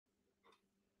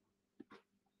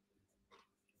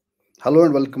Hello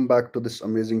and welcome back to this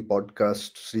amazing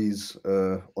podcast series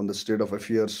on the state of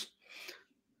affairs.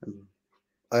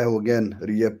 I have again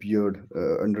reappeared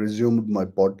and resumed my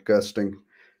podcasting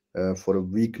for a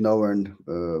week now, and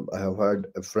I have had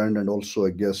a friend and also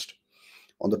a guest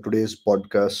on the today's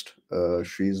podcast.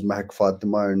 She's Mehak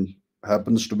Fathima and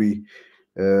happens to be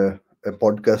a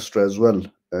podcaster as well,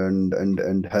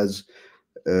 and has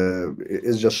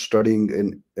is just studying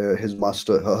in his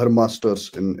master her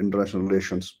masters in international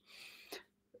relations.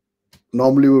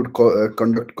 Normally we would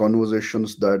conduct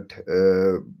conversations that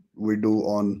we do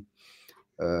on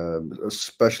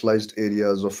specialized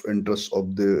areas of interest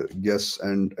of the guests,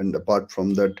 and apart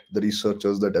from that the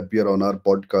researchers that appear on our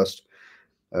podcast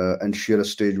and share a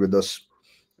stage with us.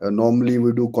 Normally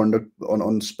we do conduct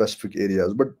on specific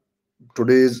areas, but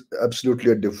today is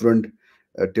absolutely a different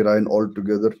terrain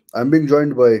altogether. I'm being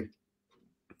joined by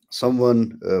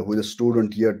someone who is a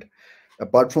student, yet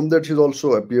apart from that she's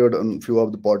also appeared on few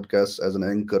of the podcasts as an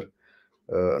anchor.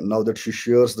 Now that she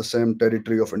shares the same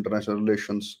territory of international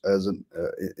relations as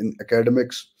in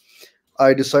academics,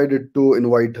 I decided to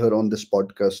invite her on this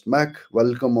podcast. Mac,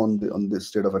 welcome on the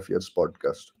State of Affairs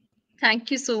podcast. Thank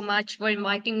you so much for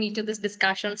inviting me to this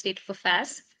discussion on state of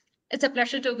affairs. It's a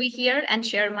pleasure to be here and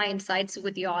share my insights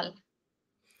with you all.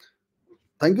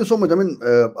 Thank you so much.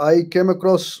 I came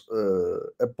across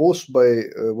a post by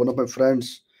one of my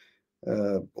friends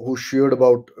who shared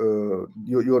about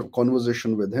your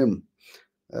conversation with him.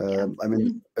 Yeah.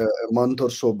 A month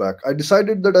or so back, I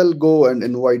decided that I'll go and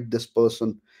invite this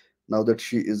person. Now that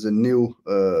she is a new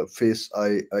face,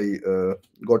 I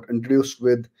got introduced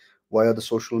with via the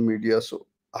social media. So,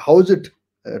 how is it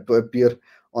to appear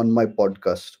on my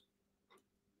podcast?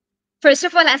 First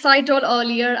of all, as I told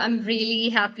earlier, I'm really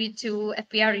happy to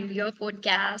appear in your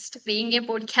podcast, being a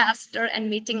podcaster and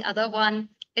meeting other one.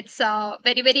 It's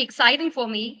very, very exciting for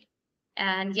me.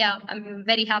 And yeah, I'm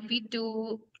very happy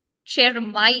to share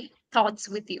my thoughts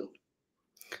with you.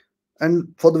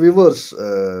 And for the viewers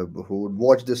who would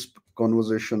watch this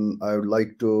conversation, I would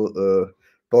like to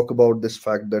talk about this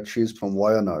fact that she's from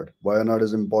Wayanad. Wayanad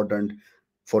is important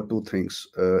for two things.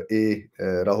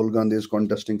 Rahul Gandhi is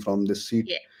contesting from this seat,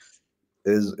 Yes.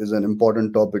 is an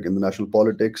important topic in the national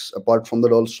politics. Apart from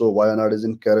that, also Wayanad is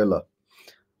in Kerala.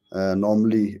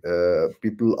 Normally,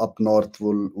 people up north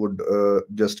would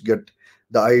just get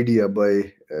the idea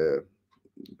by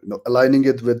aligning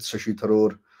it with Shashi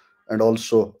Tharoor and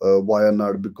also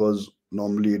Wayanad, because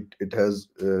normally it has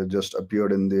just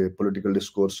appeared in the political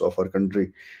discourse of our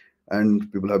country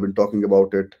and people have been talking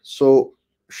about it. So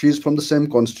she's from the same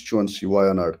constituency,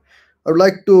 Wayanad. I would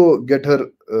like to get her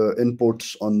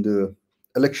inputs on the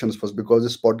elections first, because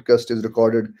this podcast is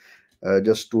recorded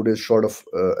just 2 days short of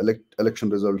election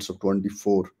results of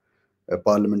 24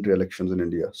 parliamentary elections in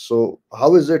India. So,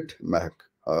 how is it, Mahak?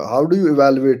 How do you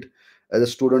evaluate as a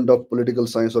student of political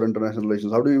science or international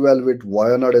relations? How do you evaluate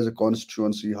Wayanad as a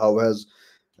constituency? How has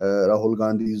Rahul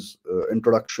Gandhi's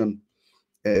introduction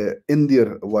in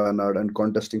their Wayanad and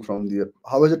contesting from there?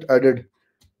 How has it added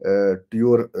to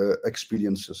your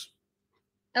experiences?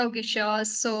 Okay, sure.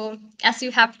 So, as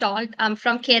you have told, I'm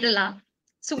from Kerala.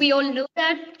 So, we all know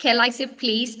that Kerala is a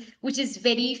place which is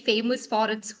very famous for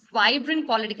its vibrant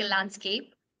political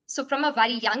landscape. So, from a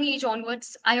very young age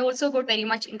onwards, I also got very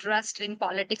much interested in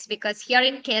politics because here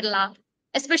in Kerala,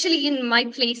 especially in my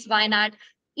place, Wayanad,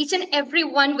 each and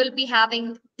everyone will be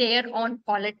having their own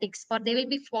politics, or they will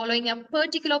be following a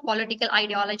particular political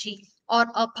ideology or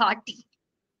a party.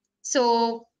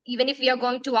 So even if we are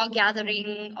going to a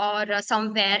gathering or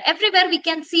somewhere, everywhere we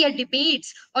can see a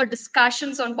debates or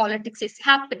discussions on politics is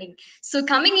happening. So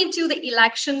coming into the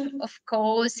election, of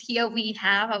course, here we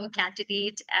have our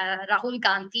candidate Rahul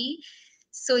Gandhi.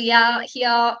 So yeah,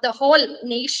 here the whole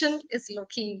nation is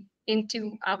looking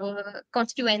into our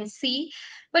constituency.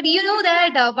 But you know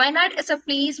that Wayanad is a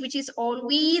place which is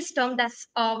always termed as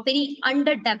a very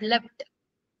underdeveloped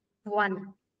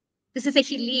one. This is a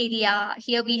hilly area.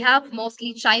 Here we have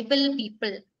mostly tribal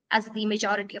people as the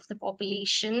majority of the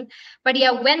population. But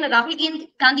yeah, when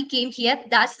Gandhi came here,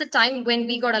 that's the time when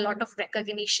we got a lot of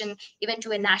recognition, even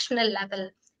to a national level.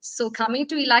 So coming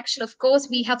to election, of course,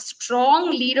 we have strong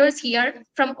leaders here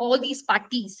from all these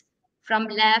parties, from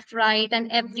left, right, and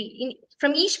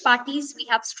from each parties we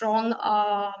have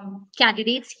strong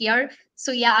candidates here.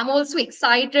 So yeah, I'm also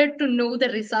excited to know the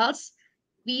results.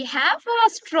 We have a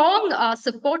strong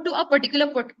support to a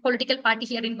particular political party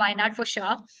here in Wayanad for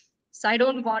sure. So I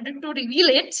don't want to reveal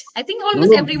it. I think No,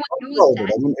 almost no, everyone talk knows about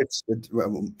it.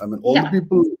 that. All the Yeah,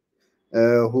 people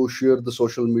who share the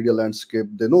social media landscape,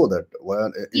 they know that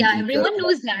yeah, in everyone Kerala,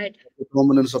 knows that. the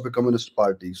dominance of a communist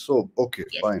party. So, okay,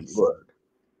 fine, Yes. go ahead.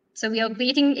 So we are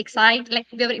waiting, excited, like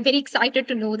we are very excited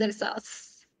to know the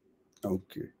results.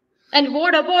 Okay. And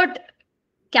what about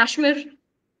Kashmir?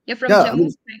 You're from Yeah, I Jammu,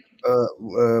 mean,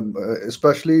 right?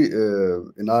 especially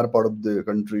in our part of the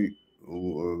country,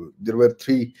 there were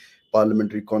three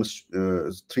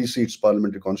seats,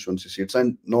 parliamentary constituency seats,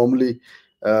 and normally,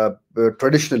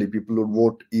 traditionally, people would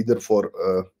vote either for,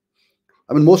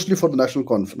 I mean, mostly for the National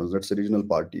Conference. That's a regional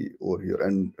party over here,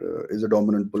 and is a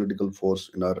dominant political force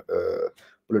in our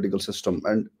political system.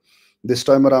 And this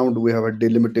time around, we have a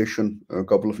delimitation a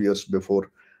couple of years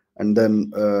before, and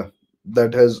then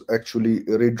that has actually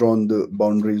redrawn the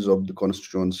boundaries of the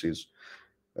constituencies.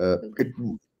 Okay. It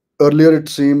Earlier it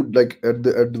seemed like at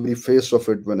the very face of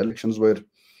it, when elections were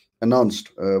announced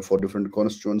for different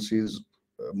constituencies,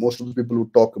 most of the people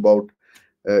would talk about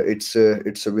it's a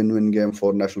win-win game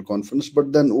for national conference.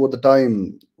 But then over the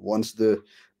time, once the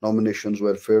nominations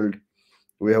were filled,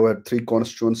 we have had three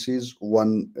constituencies.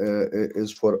 One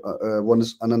is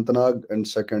Anantnag, and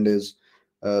second is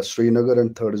Srinagar,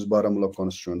 and third is Baramulla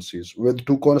constituencies. With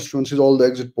two constituencies, all the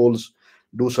exit polls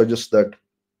do suggest that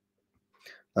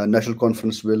national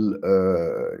conference will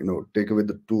take away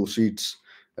the two seats,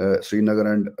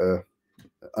 Srinagar and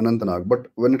Anantnag. But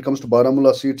when it comes to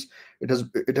Baramulla seats,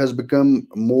 it has become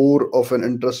more of an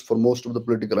interest for most of the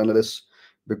political analysts,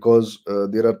 because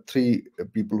there are three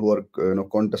people who are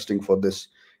contesting for this.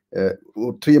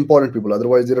 Three important people.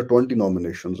 Otherwise, there are 20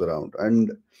 nominations around,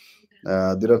 and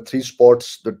there are three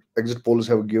spots that exit polls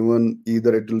have given.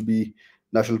 Either it will be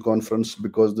national conference,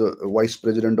 because the vice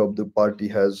president of the party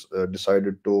has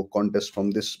decided to contest from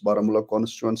this Baramulla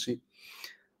constituency,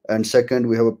 and second,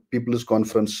 we have a People's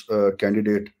Conference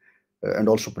candidate and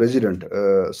also president,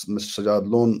 Mr. Sajad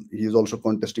Lone. He is also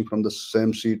contesting from the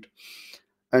same seat.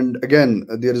 And again,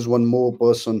 there is one more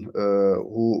person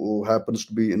who happens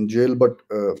to be in jail, but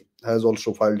has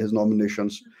also filed his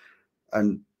nominations.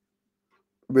 And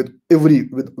with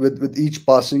each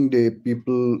passing day,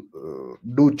 people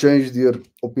do change their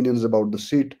opinions about the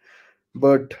seat.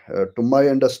 But to my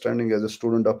understanding, as a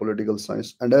student of political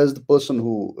science and as the person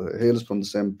who hails from the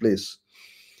same place,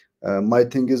 my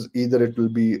thing is either it will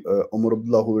be Omar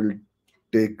Abdullah who will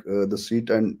take the seat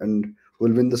and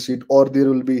will win the seat, or there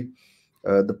will be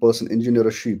the person Engineer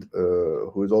Rashid,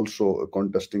 who is also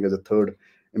contesting as a third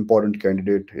important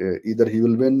candidate. Either he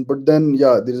will win, but then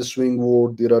yeah, there is a swing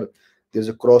vote. There's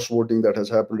a cross voting that has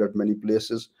happened at many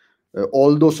places.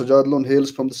 Although Sajad Lone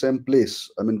hails from the same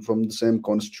place, I mean from the same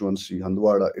constituency,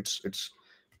 Handwada. It's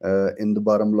in the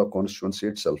Baramulla constituency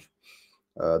itself.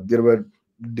 There were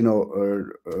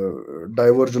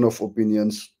diversion of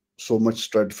opinions, so much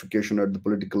stratification at the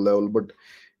political level. But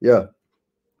yeah,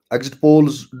 exit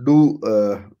polls do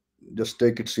just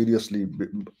take it seriously.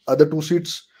 Other two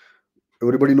seats,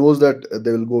 everybody knows that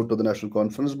they will go to the national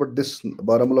conference, but this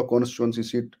Baramulla constituency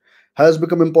seat has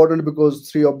become important because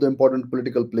three of the important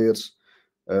political players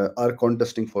are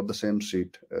contesting for the same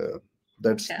seat.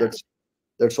 That's Okay. that's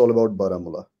that's all about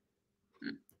Baramulla.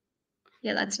 Mm.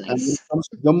 Yeah, that's And nice. When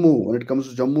it comes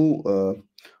to Jammu,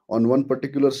 on one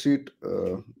particular seat,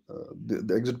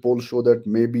 the exit polls show that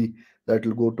maybe that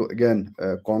will go to again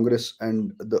Congress,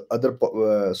 and the other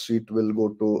seat will go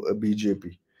to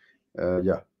BJP.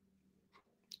 Yeah,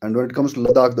 and when it comes to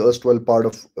Ladakh, the erstwhile part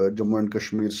of Jammu and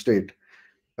Kashmir state,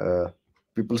 uh,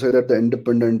 people say that the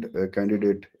independent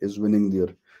candidate is winning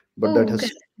there, but that Oh, okay.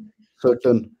 has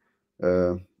certain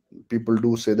uh, people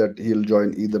do say that he'll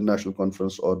join either national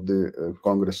conference or the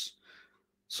Congress.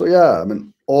 So yeah, I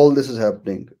mean, all this is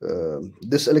happening.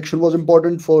 This election was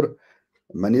important for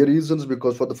many reasons,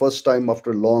 because for the first time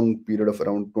after a long period of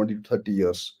around 20 to 30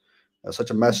 years, such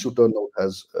a Mm. massive turnout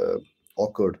has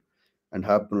occurred and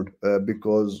happened,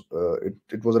 because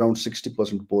it was around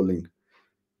 60% polling.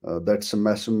 That's a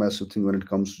massive, massive thing when it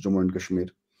comes to Jammu and Kashmir.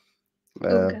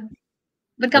 Uh, Okay.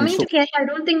 But and coming to so, Kerala, I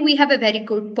don't think we have a very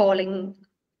good polling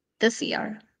this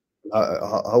year.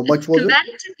 how It's much was it?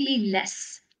 comparatively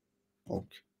less.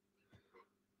 Okay.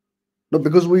 No,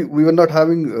 because we were not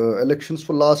having elections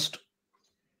for last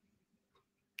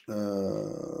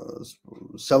uh,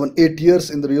 7 8 years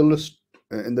in the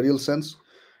real sense.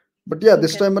 But yeah,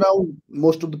 this Okay. time around,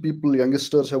 most of the people,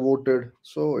 youngsters, have voted.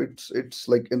 So it's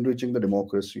like enriching the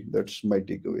democracy. That's my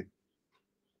takeaway.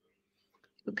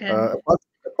 Okay.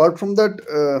 Apart from that,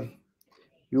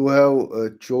 you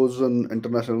have chosen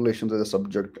international relations as a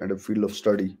subject and a field of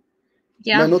study.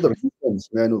 May I Yeah, know the reasons?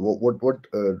 May I know what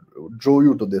drove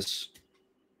you to this?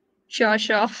 sure,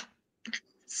 sure.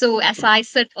 So, as I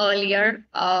said earlier,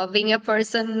 being a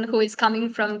person who is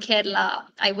coming from Kerala,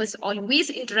 I was always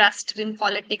interested in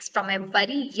politics from a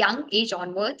very young age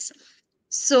onwards.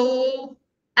 So,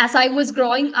 As I was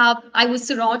growing up, I was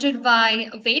surrounded by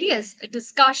various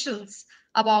discussions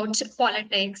about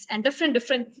politics and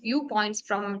different viewpoints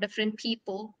from different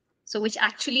people. So, which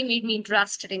actually made me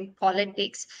interested in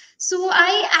politics. So,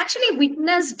 I actually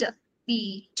witnessed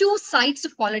the two sides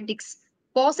of politics,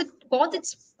 both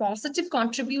its positive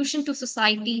contribution to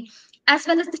society as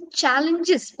well as the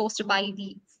challenges posed by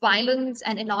the violence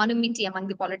and anonymity among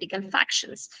the political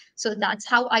factions. So that's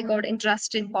how I got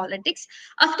interested in politics.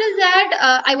 After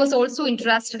that, I was also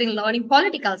interested in learning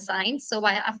political science. So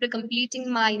after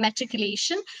completing my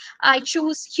matriculation, I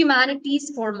chose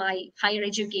humanities for my higher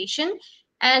education.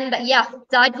 And yeah,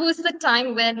 that was the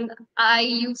time when I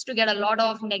used to get a lot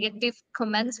of negative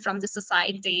comments from the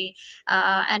society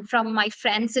and from my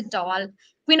friends and all.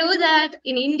 We know that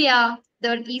in India,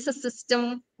 there is a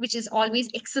system which is always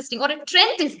existing, or a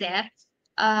trend is there.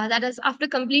 That is, after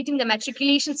completing the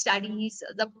matriculation studies,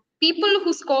 the people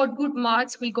who scored good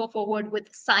marks will go forward with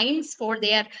science for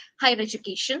their higher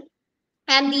education,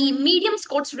 and the medium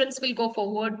scored students will go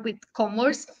forward with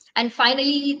commerce, and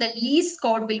finally the least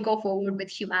scored will go forward with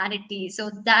humanity. So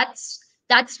that's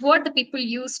what the people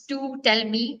used to tell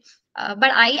me.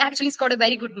 But I actually scored a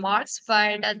very good marks.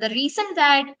 But the reason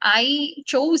that I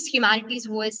chose humanities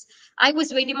was I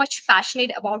was very much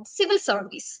passionate about civil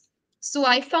service. So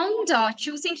I found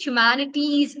choosing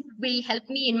humanities will help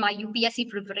me in my UPSC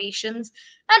preparations,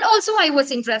 and also I was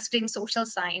interested in social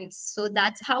science. So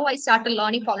that's how I started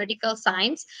learning political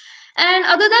science. And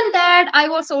other than that, I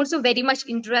was also very much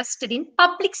interested in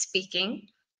public speaking.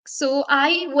 So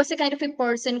I was a kind of a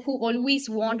person who always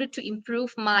wanted to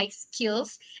improve my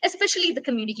skills, especially the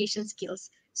communication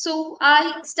skills. So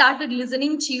I started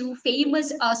listening to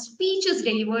famous speeches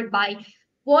delivered by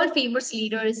world famous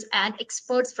leaders and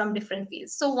experts from different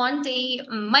fields. So one day,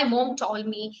 my mom told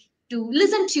me to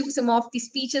listen to some of the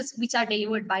speeches which are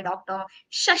delivered by Dr.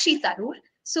 Shashi Tharoor.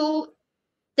 So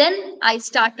then I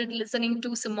started listening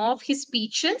to some of his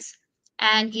speeches,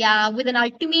 and yeah, with an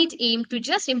ultimate aim to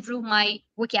just improve my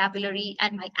vocabulary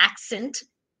and my accent.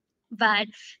 But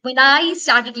when I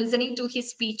started listening to his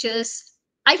speeches,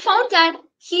 I found that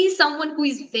he's someone who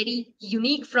is very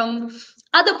unique from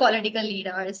other political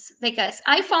leaders, because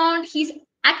I found he's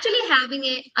actually having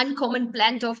an uncommon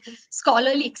blend of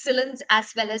scholarly excellence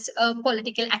as well as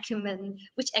political acumen,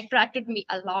 which attracted me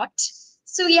a lot.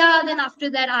 So yeah, then after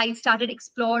that, I started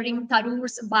exploring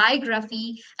Tharoor's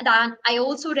biography, and I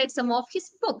also read some of his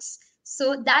books.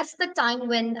 So that's the time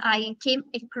when I came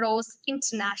across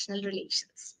international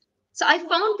relations. So I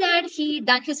found that he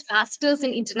done his master's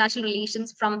in international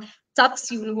relations from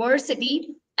Tufts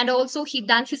University, and also he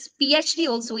done his PhD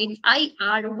also in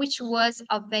IR, which was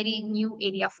a very new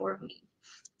area for me.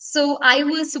 So I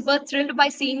was super thrilled by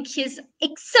seeing his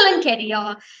excellent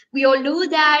career. We all know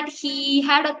that he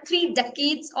had a 3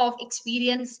 decades of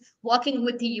experience working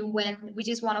with the UN, which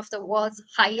is one of the world's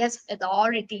highest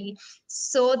authority.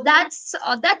 So that's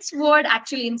what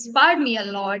actually inspired me a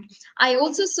lot. I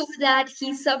also saw that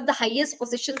he served the highest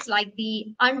positions like the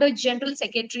Under General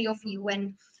Secretary of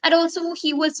UN, and also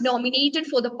he was nominated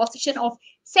for the position of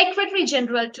Secretary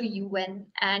General to UN,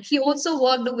 and he also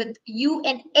worked with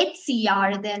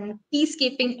UNHCR, then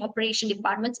peacekeeping operation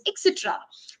departments, etc.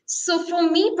 So for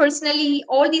me personally,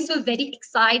 all these were very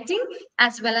exciting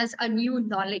as well as a new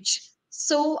knowledge.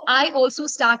 So I also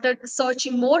started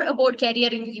searching more about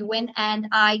career in UN, and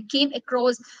I came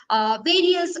across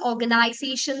various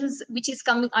organizations which is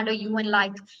coming under UN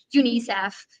like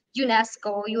UNICEF,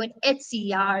 UNESCO,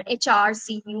 UNHCR,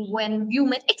 HRC, UN,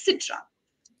 Women, etc.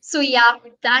 So yeah,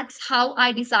 that's how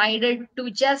I decided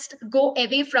to just go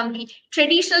away from the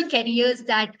traditional careers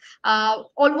that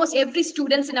almost every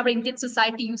students in our Indian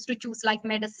society used to choose, like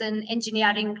medicine,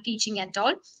 engineering, teaching, and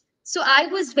all. So I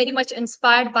was very much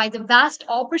inspired by the vast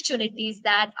opportunities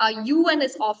that UN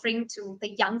is offering to the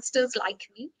youngsters like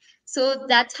me. So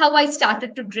that's how I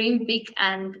started to dream big,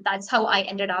 and that's how I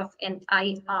ended up in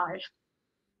IR.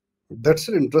 That's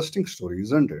an interesting story,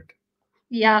 isn't it?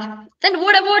 Yeah. Then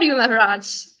what about you,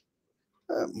 Maharaj?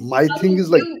 My How thing did is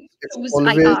like you it's choose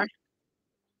always, IR?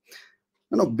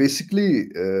 basically,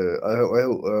 I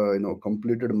have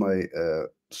completed my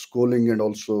schooling and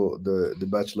also the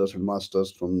bachelor's and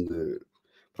master's from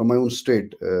my own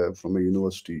state, from a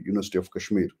University of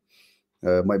Kashmir.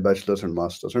 My bachelor's and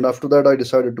master's, and after that, I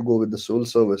decided to go with the civil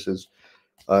services.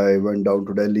 I went down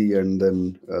to Delhi and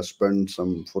then spent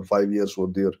some for 5 years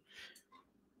over there.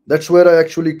 That's where I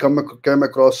actually came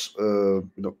across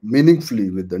meaningfully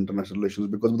with the international relations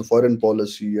because of the foreign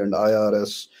policy and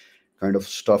IRS kind of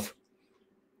stuff.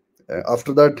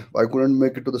 After that, I couldn't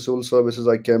make it to the civil services.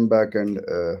 I came back and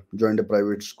joined a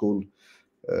private school.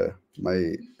 Uh,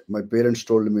 my my parents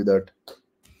told me that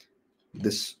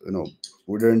this,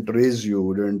 we didn't raise you,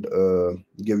 we didn't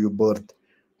give you birth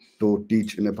to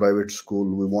teach in a private school.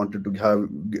 We wanted to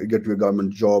get you a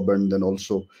government job, and then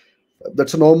also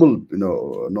that's a normal,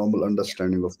 normal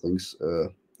understanding of things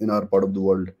in our part of the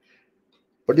world.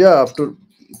 But yeah, after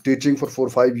teaching for 4 or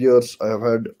 5 years, I have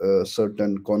had a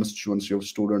certain constituency of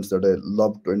students that I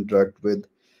love to interact with.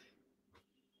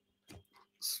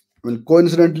 Well,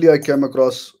 coincidentally, I came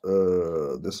across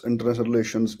this international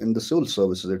relations in the civil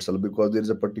services itself, because there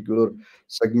is a particular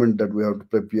segment that we have to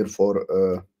prepare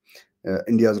for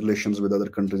India's relations with other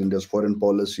countries, India's foreign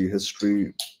policy,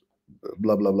 history,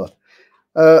 blah blah blah.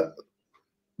 Uh,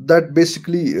 that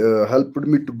basically helped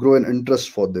me to grow an interest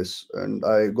for this, and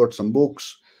I got some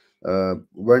books,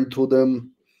 went through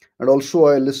them, and also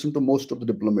I listened to most of the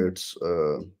diplomats.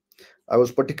 I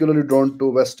was particularly drawn to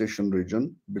West Asian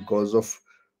region because of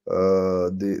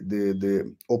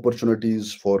the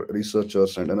opportunities for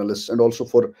researchers and analysts, and also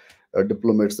for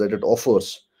diplomats, that it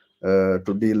offers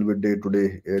to deal with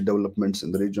day-to-day developments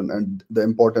in the region, and the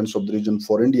importance of the region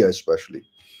for India especially.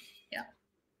 Yeah.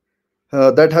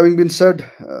 That having been said,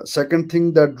 second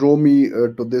thing that drove me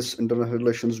to this international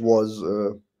relations was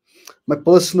my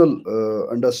personal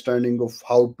understanding of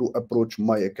how to approach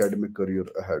my academic career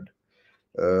ahead,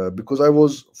 because I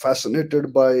was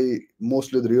fascinated by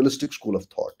mostly the realistic school of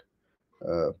thought.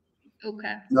 Uh,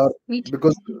 Okay. now, Me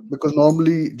because too. because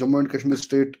normally Jammu and Kashmir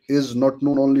state is not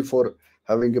known only for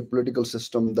having a political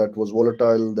system that was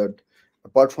volatile. That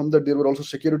apart from that, there were also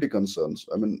security concerns.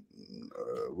 I mean,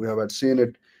 we have had seen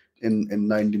it in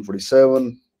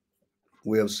 1947.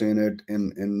 We have seen it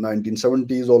in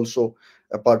 1970s also.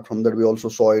 Apart from that, we also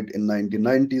saw it in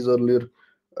 1990s earlier,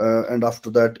 and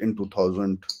after that in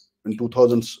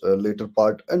 2000s later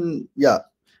part. And yeah,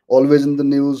 always in the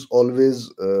news,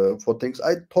 always for things.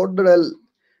 I thought that I'll,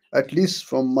 at least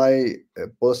from my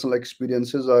personal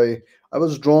experiences, I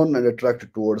was drawn and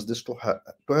attracted towards this, to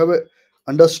have a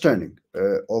understanding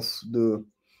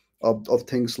of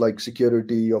things like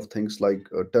security, of things like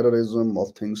terrorism,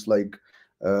 of things like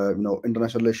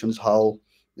international relations, how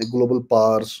the global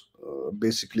powers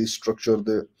basically structure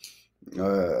the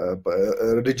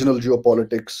regional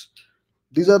geopolitics.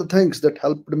 These are things that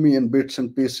helped me in bits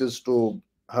and pieces to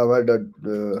have had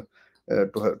to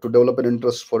develop an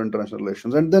interest for international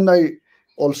relations. And then I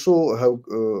also have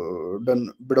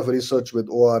done a bit of research with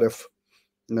ORF.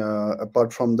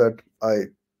 Apart from that, I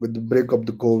with the break of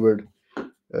the COVID,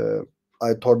 uh,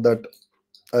 I thought that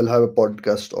I'll have a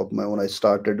podcast of my own. I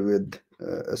started with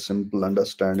a simple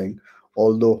understanding,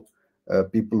 although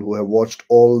people who have watched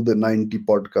all the 90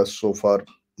 podcasts so far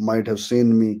might have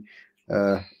seen me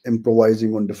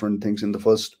improvising on different things in the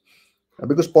first.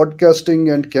 Because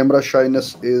podcasting and camera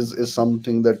shyness is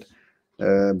something that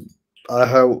uh, I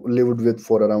have lived with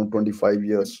for around 25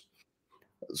 years.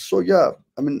 So yeah,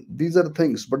 I mean, these are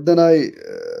things. But then I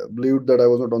believed that I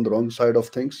was not on the wrong side of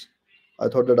things. I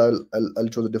thought that I'll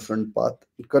choose a different path.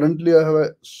 Currently, I have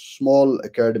a small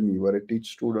academy where I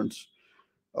teach students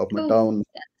of my Oh, town.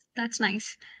 that's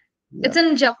nice. Yeah, It's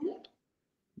in Jammu.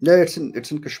 yeah, it's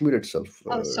in Kashmir itself.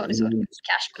 Oh, sorry, sorry. In,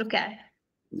 Kashmir. Okay.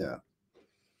 yeah,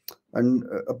 and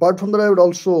apart from that, I would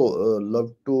also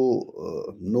love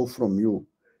to know from you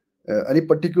any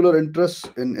particular interests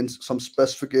in some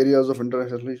specific areas of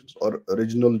international relations or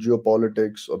regional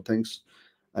geopolitics or things,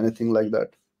 anything like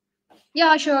that.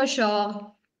 Yeah, sure,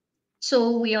 sure.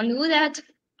 So we all know that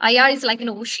IR is like an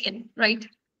ocean, right?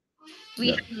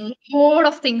 We Yeah. have a lot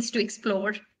of things to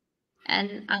explore,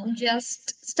 and I'm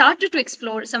just started to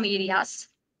explore some areas.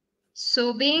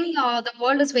 So, being the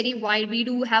world is very wide, we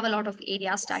do have a lot of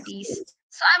area studies.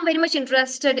 So, I'm very much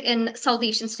interested in South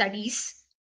Asian studies,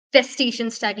 West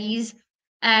Asian studies,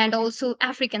 and also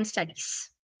African studies.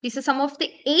 These are some of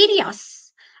the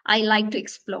areas I like to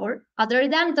explore. Other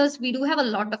than this, we do have a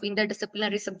lot of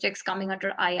interdisciplinary subjects coming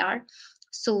under IR.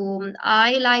 So,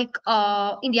 I like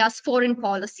India's foreign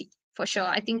policy for sure.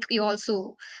 I think you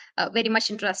also very much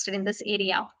interested in this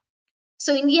area.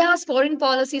 So India's foreign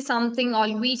policy is something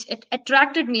always it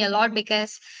attracted me a lot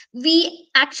because we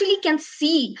actually can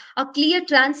see a clear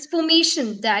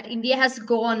transformation that India has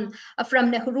gone from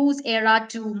Nehru's era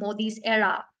to Modi's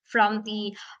era, from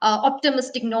the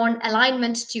optimistic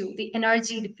non-alignment to the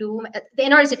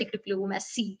energetic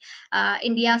diplomacy.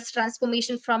 India's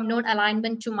transformation from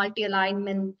non-alignment to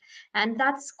multi-alignment, and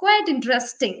that's quite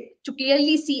interesting to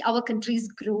clearly see our country's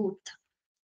growth.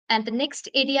 And the next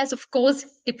area is, of course,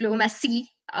 diplomacy.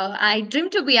 I dream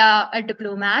to be a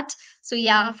diplomat. So,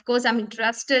 yeah, of course, I'm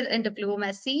interested in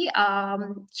diplomacy,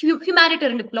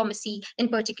 humanitarian diplomacy in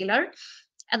particular.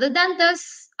 Other than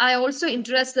this, I also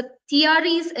interest the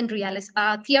theories in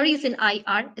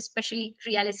IR, especially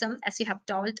realism, as you have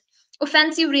told.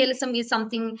 Offensive realism is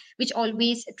something which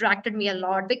always attracted me a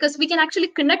lot because we can actually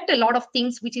connect a lot of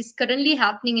things which is currently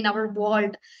happening in our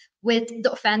world with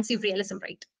the offensive realism,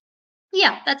 right?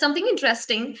 Yeah, that's something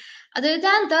interesting. Other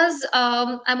than this,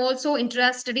 I'm also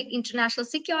interested in international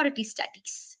security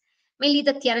studies, mainly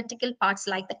the theoretical parts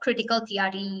like the critical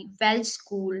theory, Welsh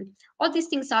School. All these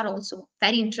things are also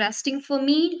very interesting for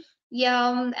me.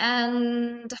 Yeah,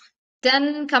 and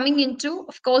then coming into,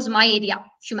 of course, my area,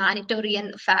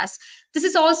 humanitarian affairs. This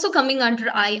is also coming under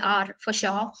IR for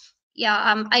sure.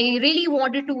 Yeah, I really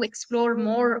wanted to explore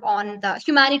more on the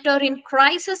humanitarian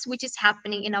crisis which is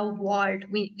happening in our world.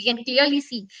 We can clearly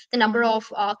see the number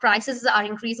of crises are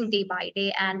increasing day by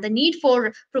day, and the need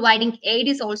for providing aid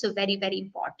is also very, very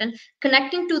important.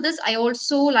 Connecting to this, I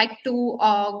also like to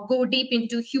go deep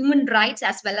into human rights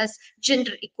as well as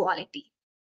gender equality.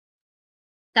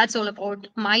 That's all about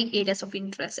my areas of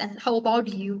interest. And how about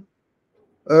you?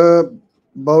 Uh,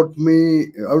 about me,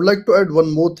 I would like to add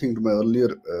one more thing to my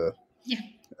earlier Yeah.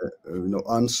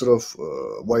 answer of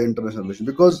why international relations,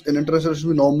 because in international relations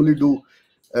we normally do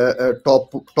a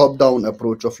top down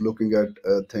approach of looking at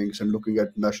things and looking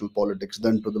at national politics,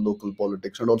 then to the local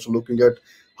politics, and also looking at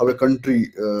how a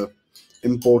country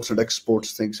imports and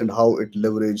exports things and how it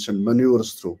leverages and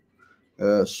maneuvers through.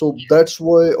 So that's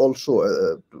why also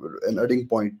an adding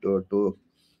point to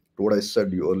what I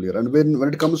said you earlier. And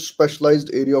when it comes to specialized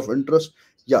area of interest,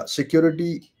 yeah,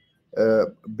 security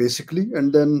basically,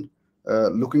 and then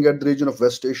looking at the region of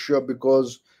West Asia,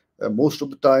 because most of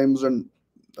the times, and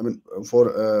I mean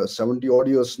for 70 odd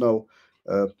years now,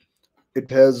 uh, it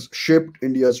has shaped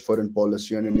India's foreign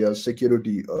policy and India's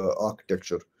security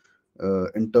architecture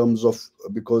in terms of,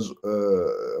 because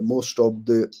most of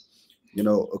the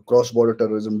cross-border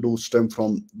terrorism do stem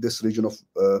from this region of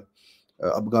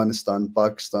Afghanistan,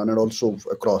 Pakistan, and also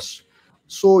across.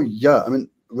 So yeah, I mean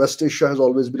West Asia has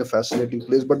always been a fascinating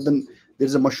place, but then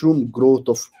there's a mushroom growth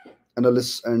of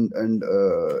analysts and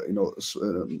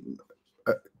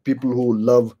people who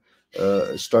love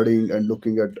studying and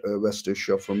looking at West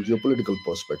Asia from geopolitical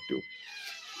perspective.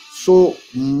 So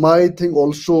my thing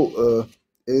also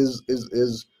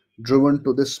is driven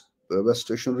to this West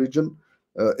Asian region,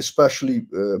 especially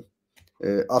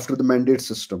after the mandate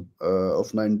system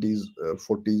of 90s,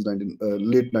 40s, 19,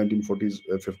 late 1940s,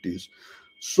 50s.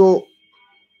 So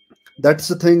that's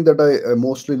the thing that I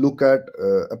mostly look at.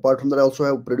 Apart from that, I also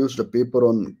have produced a paper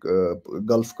on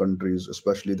Gulf countries,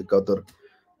 especially the Qatar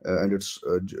and its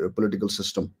political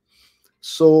system.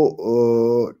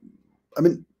 So, I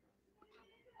mean,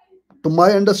 to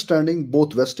my understanding,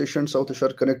 both West Asia and South Asia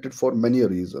are connected for many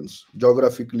reasons.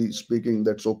 Geographically speaking,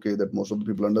 that's okay, that most of the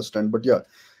people understand. But yeah,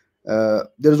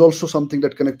 there is also something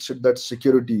that connects it, that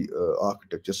security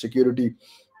architecture, security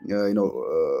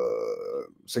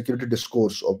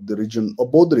discourse of the region,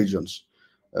 of both the regions.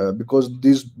 Because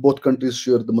these both countries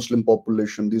share the Muslim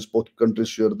population, these both countries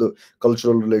share the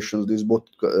cultural relations, these both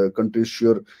countries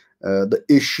share the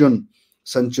Asian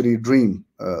century dream.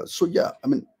 So yeah, I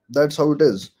mean that's how it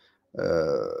is.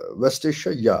 West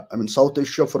Asia, yeah, I mean South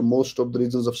Asia for most of the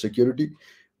reasons of security,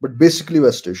 but basically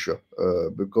West Asia,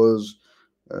 because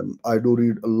I do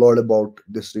read a lot about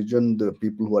this region. The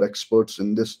people who are experts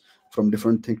in this from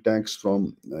different think tanks,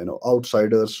 from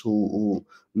outsiders who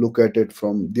look at it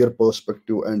from their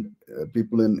perspective, and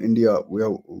people in India. We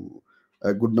have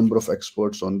a good number of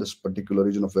experts on this particular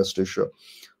region of West Asia.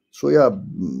 So yeah,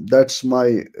 that's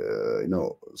my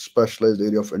specialized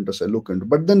area of interest I look into.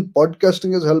 But then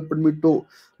podcasting has helped me to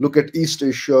look at East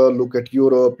Asia, look at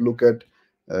Europe, look at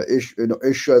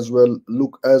Asia as well,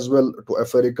 look as well to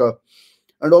Africa,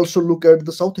 and also look at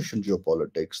the South Asian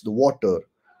geopolitics, the water,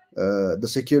 the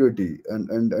security,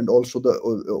 and also the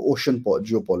ocean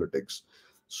geopolitics.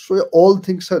 So yeah, all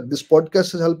things have, this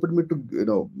podcast has helped me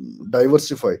to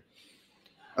diversify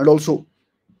and also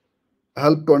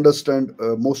help to understand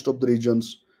most of the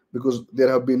regions, because there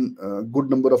have been a good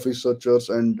number of researchers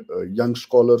and young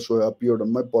scholars who have appeared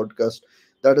on my podcast.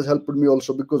 That has helped me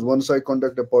also, because once I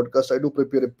conduct a podcast, I do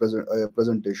prepare a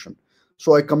presentation.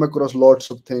 So I come across lots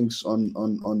of things on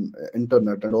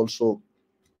internet, and also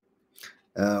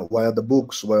via the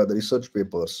books, via the research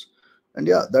papers. And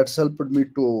yeah, that's helped me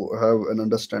to have an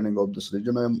understanding of this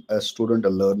region. I'm a student, a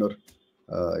learner.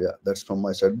 Yeah, that's from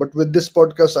my side. But with this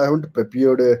podcast, I haven't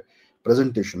prepared a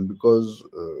presentation, because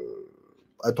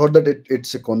I thought that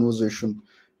it's a conversation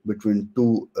between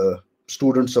two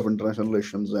students of international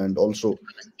relations, and also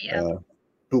Yeah. uh,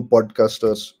 two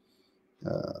podcasters.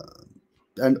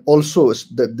 And also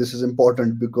that this is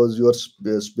important because you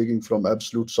are speaking from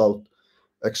absolute south,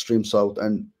 extreme south,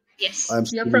 and I Yes, am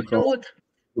you're speaking from from North.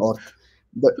 north.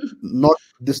 But not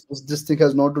this thing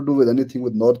has not to do with anything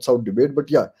with north south debate.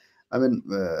 But yeah, I mean,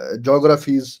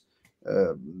 geographies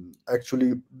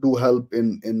actually do help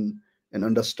in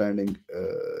understanding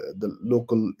the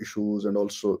local issues and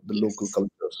also the local Yes.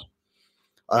 cultures.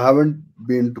 I haven't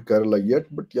been to Kerala yet,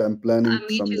 but yeah, I'm planning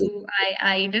Me someday. too.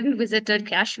 I didn't visited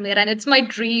Kashmir, and it's my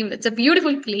dream. It's a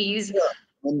beautiful place. Yeah,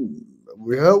 and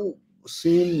we have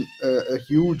seen a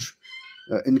huge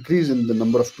increase in the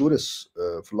number of tourists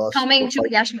for last Coming four to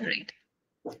five. Kashmir, right?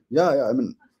 Yeah, yeah. I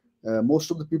mean,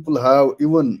 most of the people have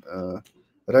even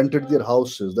rented their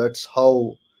houses. That's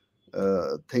how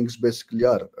things basically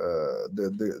are.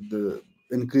 The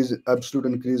increase, absolute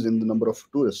increase in the number of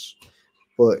tourists,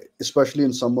 especially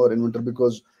in summer and winter,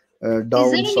 because Is there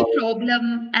down any south.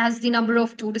 problem as the number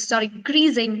of tourists are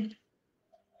increasing?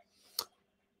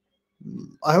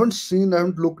 I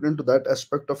haven't looked into that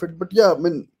aspect of it, but yeah, I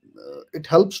mean, it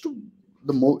helps to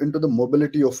into the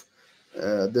mobility of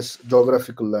this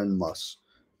geographical landmass,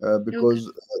 Okay.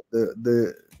 because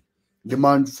the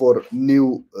demand for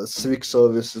new civic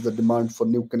services, the demand for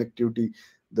new connectivity,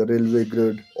 the railway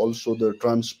grid, also the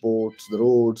transports, the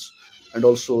roads, and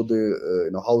also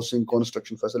the housing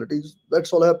construction facilities.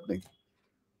 That's all happening. Okay.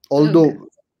 Although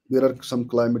there are some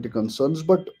climatic concerns,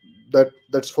 but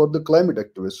that's for the climate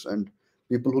activists and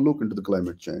people who look into the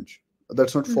climate change.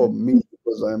 That's not for Mhm. me,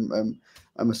 because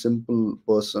I'm a simple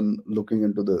person looking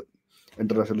into the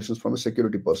international relations from a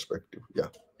security perspective. Yeah.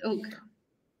 Okay.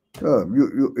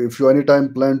 If you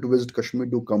anytime plan to visit Kashmir,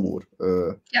 do come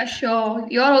over. Yeah, sure.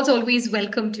 You're also always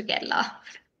welcome to Kerala.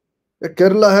 Yeah,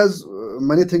 Kerala has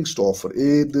many things to offer.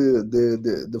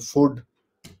 The food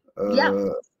Yeah.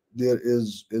 uh, there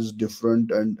is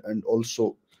different, and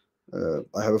also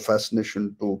I have a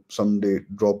fascination to someday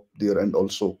drop there and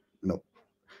also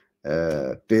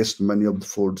taste many of the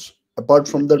foods. Apart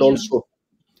from that, Yeah. also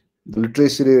the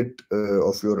literacy rate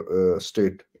of your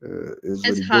state is It's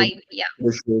very good. high. Yeah.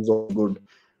 Ratio is also good.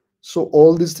 So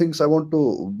all these things I want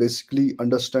to basically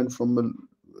understand from a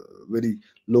very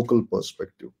local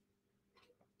perspective.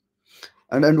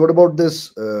 And what about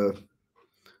this? What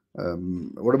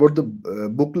about the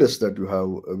book list that you have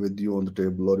with you on the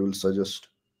table, or you will suggest?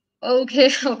 Okay.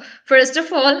 First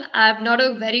of all, I'm not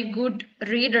a very good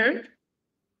reader,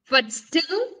 but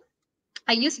still,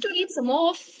 I used to read some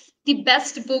of the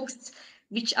best books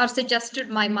which are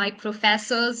suggested by my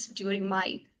professors during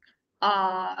my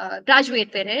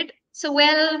graduate period. So,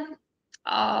 well,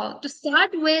 to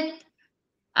start with,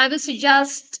 I will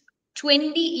suggest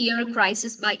 20-Year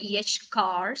Crisis by E.H.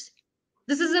 Cars.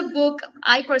 This is a book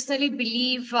I personally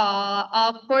believe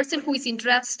a person who is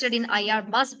interested in IR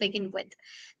must begin with,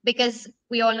 because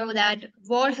we all know that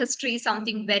war history is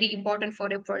something very important for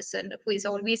a person who is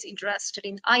always interested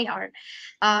in IR.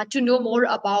 To know more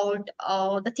about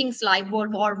the things like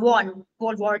World War I,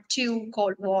 World War II,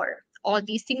 Cold War, all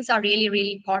these things are really,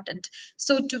 really important.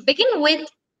 So, to begin with,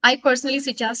 I personally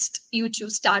suggest you to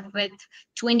start with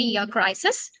 20-Year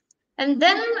Crisis. And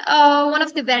then one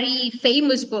of the very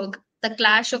famous book, The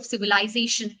Clash of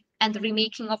Civilization and the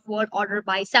Remaking of World Order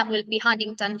by Samuel P.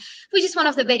 Huntington, which is one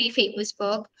of the very famous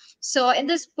book. So in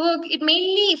this book, it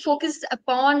mainly focuses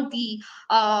upon the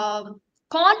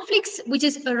conflicts which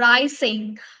is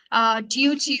arising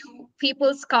due to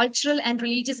people's cultural and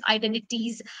religious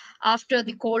identities after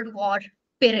the Cold War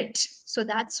period. So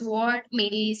that's what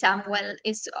mainly Samuel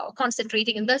is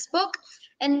concentrating in this book.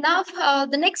 And now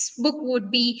the next book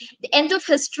would be The End of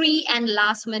History and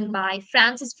Last Man by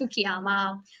Francis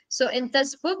Fukuyama. So in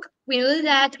this book, we know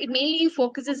that it mainly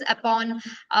focuses upon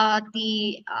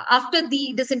the after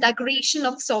the disintegration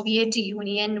of Soviet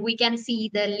Union, we can see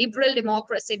the liberal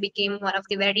democracy became one of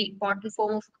the very important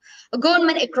form of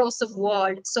government across the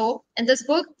world. So in this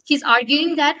book, he's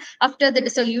arguing that after the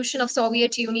dissolution of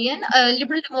Soviet Union,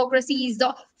 liberal democracy is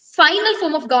the final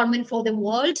form of government for the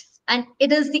world, and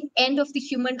it is the end of the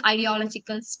human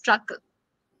ideological struggle.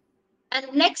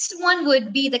 And next one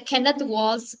would be the Kenneth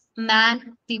Walls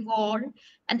Man, the War,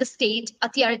 and the State, a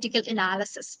theoretical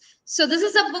analysis. So this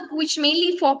is a book which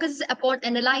mainly focuses upon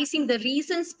analyzing the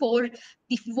reasons for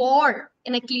the war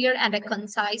in a clear and a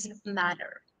concise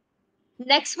manner.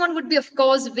 Next one would be, of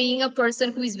course, being a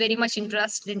person who is very much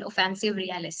interested in offensive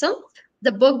realism.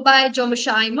 The book by John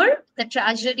Scheimer, The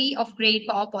Tragedy of Great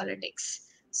Power Politics.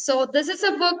 So this is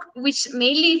a book which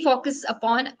mainly focuses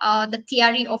upon the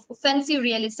theory of offensive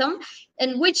realism,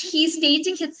 in which he's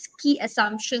stating his key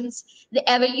assumptions, the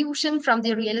evolution from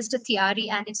the realist theory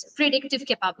and its predictive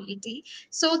capability.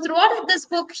 So throughout this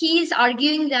book, he is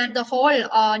arguing that the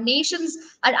whole nations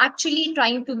are actually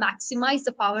trying to maximize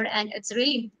the power, and it's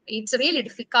really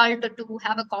difficult to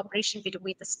have a cooperation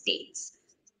between the states.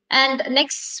 And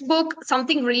next book,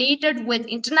 something related with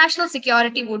international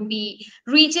security, would be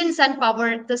Regions and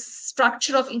Power, the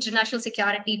Structure of International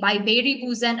Security by Barry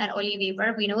Buzan and Oli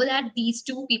Weber. We know that these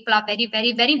two people are very,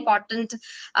 very, very important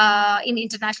in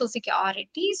international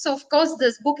security. So, of course,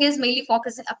 this book is mainly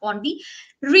focusing upon the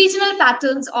regional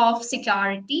patterns of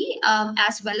security,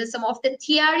 as well as some of the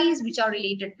theories which are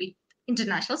related with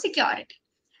international security.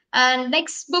 And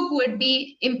next book would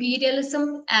be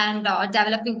Imperialism and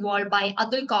Developing World by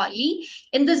Atul Kali.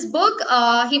 In this book,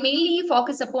 he mainly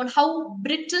focused upon how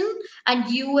Britain and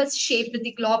US shaped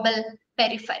the global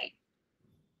periphery.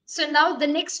 So now the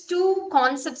next two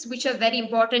concepts which are very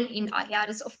important in IR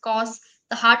is, of course,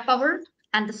 the hard power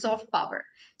and the soft power.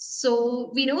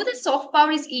 So we know that soft power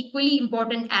is equally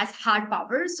important as hard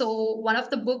power. So one of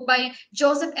the book by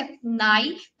Joseph F.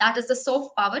 Nye, that is the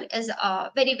soft power, is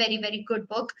a very, very, very good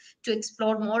book to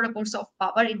explore more about soft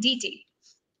power in detail.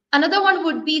 Another one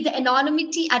would be The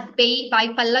Anonymity at Bay by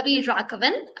Pallavi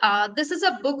Raghavan. This is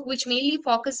a book which mainly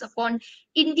focuses upon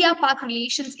India-Pak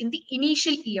relations in the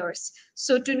initial years.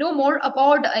 So to know more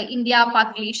about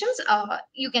India-Pak relations,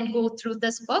 you can go through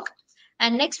this book.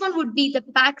 And next one would be The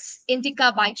Pax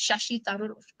Indica by Shashi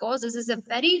Tharoor. Of course, this is a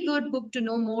very good book to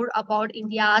know more about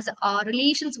India's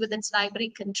relations with its neighboring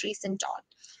countries and all.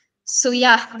 So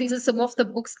yeah, these are some of the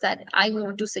books that I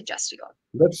want to suggest you all.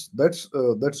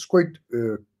 That's quite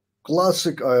a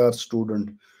classic IR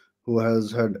student who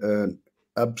has had an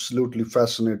absolutely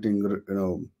fascinating,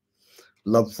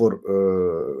 love for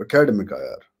academic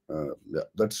IR. Yeah,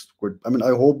 that's quite. I mean, I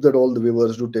hope that all the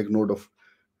viewers do take note of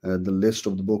the list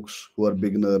of the books, who are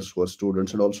beginners, who are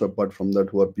students, and also apart from that,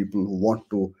 who are people who want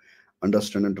to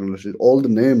understand international. All the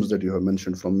names that you have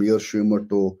mentioned, from Mir Schumer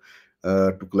to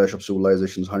Clash of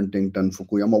Civilizations, Huntington,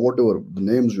 Fukuyama, whatever the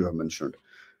names you have mentioned.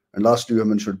 And lastly, you have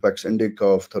mentioned Pax Indica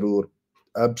of Tharoor.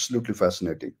 Absolutely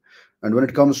fascinating. And when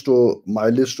it comes to my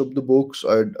list of the books,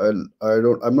 I'm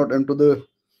not into the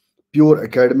pure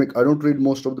academic. I don't read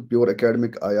most of the pure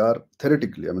academic IR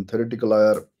theoretically. I mean, theoretical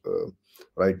IR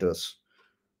writers.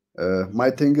 My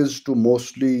thing is to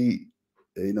mostly,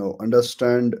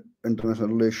 understand international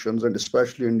relations, and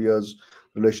especially India's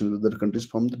relations with other countries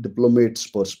from the diplomat's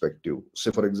perspective.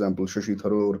 Say, for example, Shashi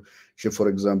Tharoor. Say, for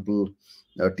example,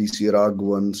 T.C.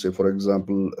 Raghavan. Say, for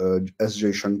example,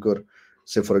 S.J. Shankar.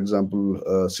 Say, for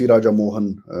example, C. Raja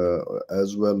Mohan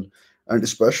as well, and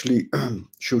especially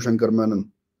Shiv Shankar Menon.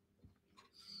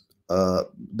 uh,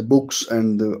 the books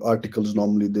and the articles,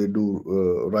 normally they do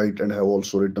write and have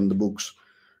also written the books.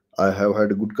 I have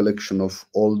had a good collection of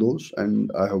all those,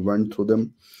 and I have went through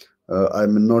them. I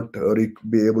may not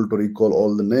be able to recall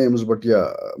all the names, but yeah,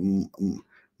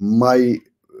 my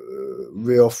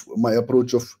my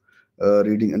approach of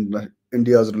reading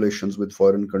India's relations with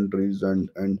foreign countries,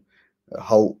 and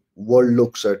how world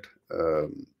looks at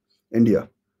India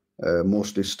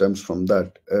mostly stems from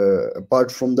that.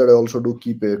 Apart from that, I also do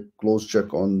keep a close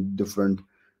check on different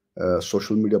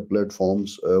social media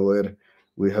platforms, where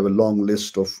we have a long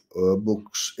list of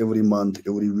books every month,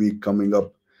 every week coming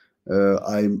up.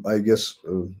 I guess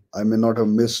I may not have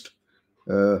missed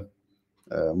uh,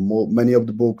 many of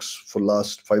the books for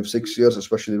last 5 6 years,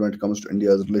 especially when it comes to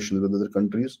India's relations with other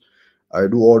countries. I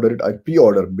do order it. I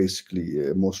pre-order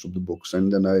basically most of the books,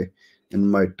 and then in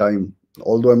my time,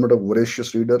 although I'm not a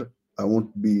voracious reader, I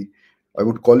won't be, I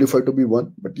would qualify to be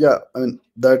one. But yeah, I mean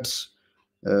that's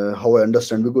how I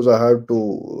understand, because I have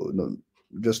to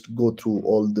just go through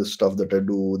all this stuff that I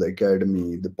do, the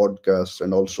academy, the podcasts,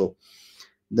 and also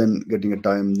then getting a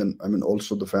time. Then I mean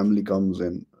also the family comes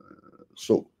in,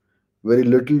 so very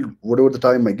little, whatever the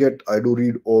time I get, I do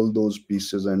read all those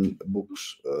pieces and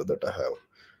books that I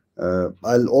have.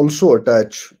 I'll also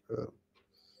attach,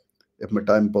 if my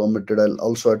time permitted, I'll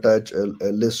also attach a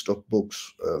list of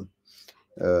books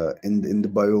in the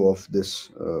bio of this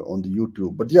on the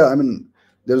YouTube. But yeah, I mean,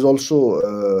 there's also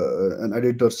an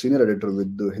editor, senior editor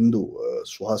with the Hindu,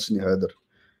 Suhasini Haider.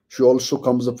 She also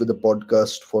comes up with a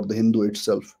podcast for the Hindu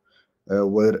itself,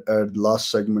 where at last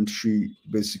segment she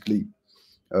basically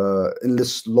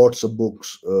enlists lots of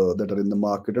books that are in the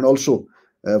market, and also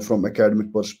from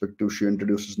academic perspective, she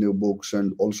introduces new books,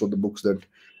 and also the books that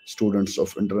students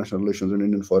of international relations and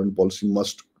Indian foreign policy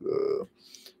must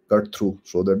cut through,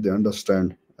 so that they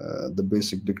understand the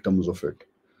basic dictums of it.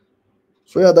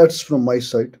 So yeah, that's from my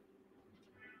side.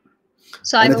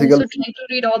 So I will Anything also else? try to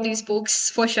read all these books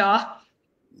for sure.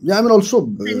 Yeah, I mean also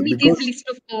Send me this because list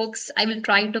of books. I will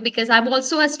try to, because I'm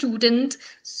also a student,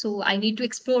 so I need to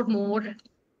explore more.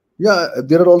 yeah,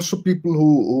 there are also people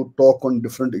who talk on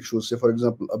different issues. Say, for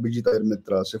example, Abhijit Iyer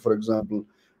Mitra. Say, for example,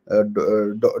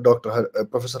 Dr.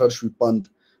 Professor Harshvi Pant.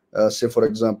 Say, for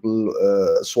example,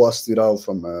 Swasti Rao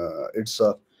from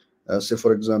ITSA. Say,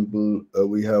 for example,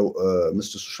 we have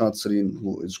Mr. Sushant Sareen,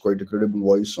 who is quite a credible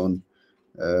voice on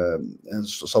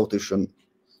South Asian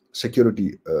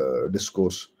security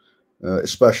discourse,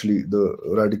 especially the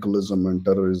radicalism and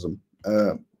terrorism.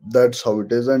 That's how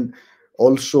it is. And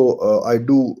also, I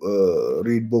do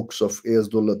read books of A.S.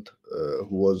 Dolat,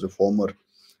 who was a former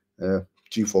uh,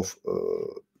 chief of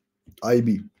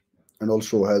IB and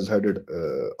also has headed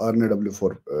RNAW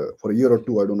for a year or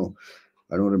two. I don't know.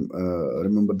 I don't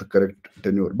remember the correct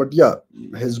tenure, but yeah,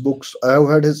 his books. I have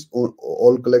had his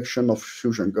all collection of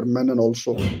Shiv Shankar Menon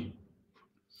also,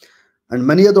 and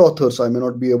many other authors. I may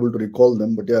not be able to recall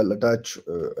them, but yeah, I'll attach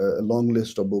a long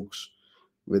list of books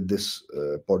with this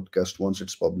podcast once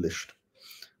it's published.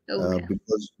 Okay.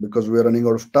 Because we are running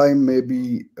out of time,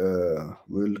 maybe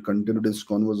we'll continue this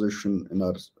conversation in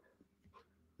our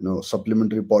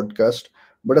supplementary podcast.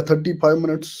 But at 35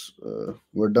 minutes,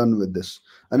 we're done with this.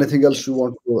 Anything else you Yes.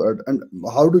 want to add? And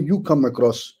how do you come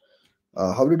across?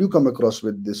 How did you come across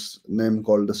with this name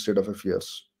called the State of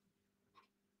Affairs?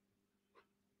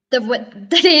 The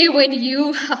day when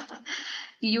you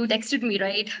you texted me,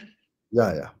 right?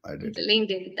 Yeah, yeah, I did. The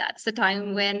LinkedIn. That's the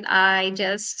time when I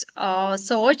just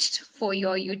searched for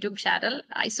your YouTube channel.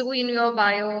 I saw in your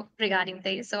bio regarding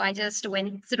this, so I just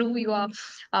went through your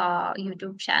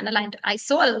YouTube channel and I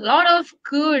saw a lot of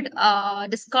good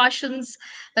discussions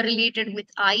related with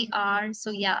IR.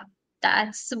 So yeah,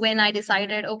 that's when I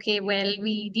decided, okay, well,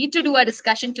 we need to do a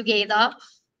discussion together,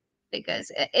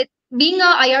 because being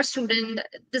a IR student,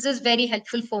 this is very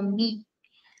helpful for me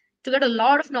to get a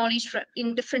lot of knowledge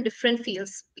in different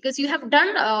fields, because you have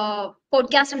done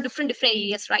podcasts in different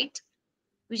areas, right?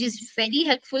 Which is very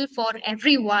helpful for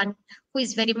everyone who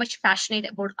is very much passionate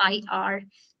about IR.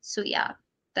 So yeah,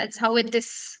 that's how it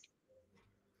is.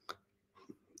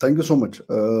 Thank you so much.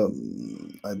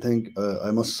 I think I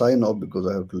must sign off because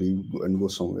I have to leave and go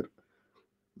somewhere.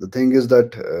 The thing is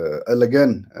that I'll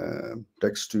again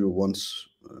text you once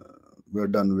we're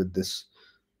done with this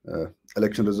uh,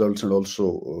 election results and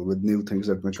also with new things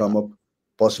that may come Sure, up.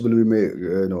 Possibly, we may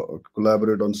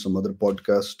collaborate on some other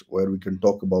podcast where we can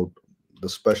talk about the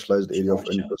specialized area sure, of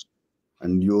sure. interest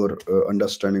and your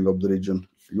understanding of the region.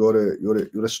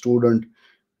 You're a student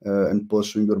and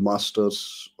pursuing your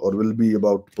masters or will be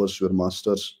about to pursue your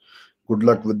masters. Good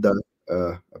luck Yeah. with that.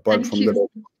 Apart Thank from you. that,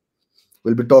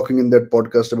 we'll be talking in that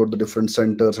podcast about the different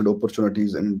centers and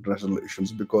opportunities in international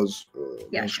relations because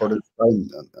we Yeah, have sure. shortage of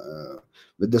time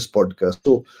with this podcast.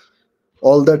 So,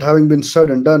 all that having been said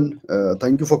and done,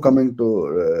 thank you for coming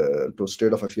to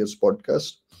State of Affairs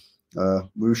podcast.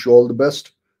 We wish you all the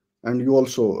best, and you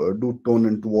also do tune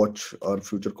in to watch our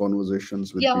future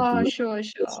conversations with people Yeah, with sure,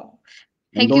 this. sure.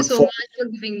 And Thank you don't so for much for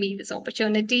giving me this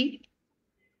opportunity.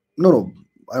 no,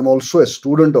 I'm also a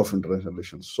student of international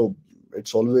relations, so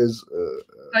it's always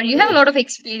But you have a lot of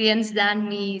experience than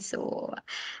me, so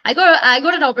I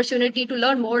got an opportunity to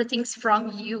learn more things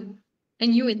from you,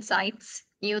 and new insights,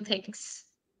 new things.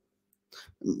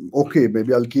 okay.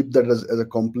 Maybe I'll keep that as a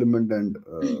compliment and.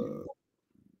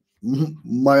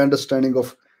 My understanding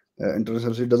of international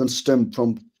history doesn't stem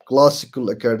from classical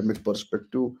academic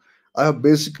perspective. I have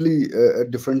basically a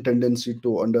different tendency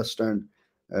to understand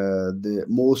the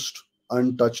most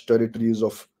untouched territories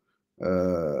of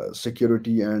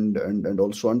security and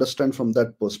also understand from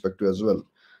that perspective as well.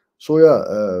 So yeah,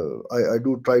 I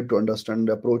do try to understand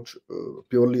the approach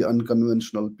purely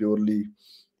unconventional, purely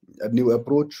a new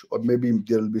approach, or maybe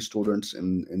there will be students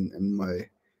in my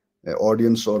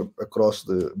audience or across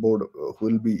the board who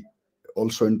will be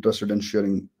also interested in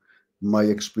sharing my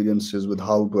experiences with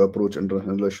how to approach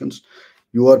international relations.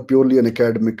 You are purely an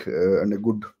academic and a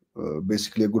good,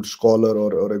 basically a good scholar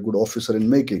or a good officer in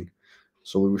making.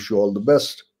 So we wish you all the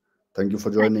best. Thank you for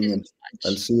Thank you joining in. so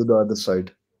I'll much. see you the other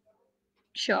side.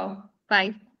 Sure.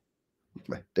 Bye.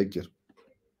 Bye. Take care.